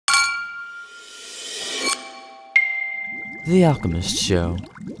The Alchemist Show.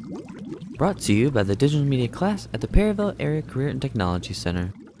 Brought to you by the digital media class at the Perryville Area Career and Technology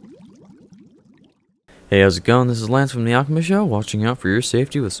Center. Hey, how's it going? This is Lance from The Alchemist Show, watching out for your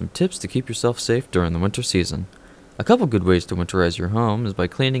safety with some tips to keep yourself safe during the winter season. A couple good ways to winterize your home is by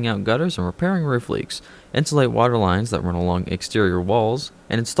cleaning out gutters and repairing roof leaks, insulate water lines that run along exterior walls,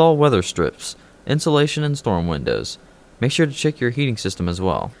 and install weather strips, insulation, and storm windows. Make sure to check your heating system as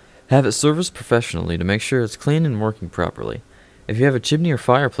well. Have it serviced professionally to make sure it's clean and working properly. If you have a chimney or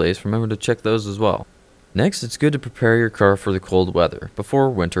fireplace, remember to check those as well. Next, it's good to prepare your car for the cold weather before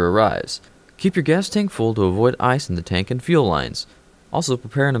winter arrives. Keep your gas tank full to avoid ice in the tank and fuel lines. Also,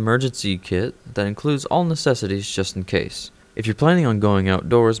 prepare an emergency kit that includes all necessities just in case. If you're planning on going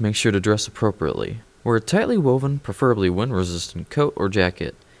outdoors, make sure to dress appropriately. Wear a tightly woven, preferably wind-resistant coat or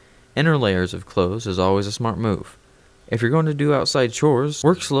jacket. Inner layers of clothes is always a smart move. If you're going to do outside chores,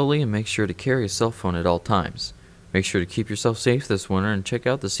 work slowly and make sure to carry a cell phone at all times. Make sure to keep yourself safe this winter and check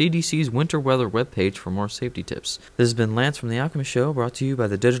out the CDC's winter weather webpage for more safety tips. This has been Lance from The Alchemist Show, brought to you by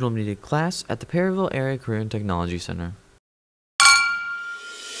the digital media class at the Perryville Area Career and Technology Center.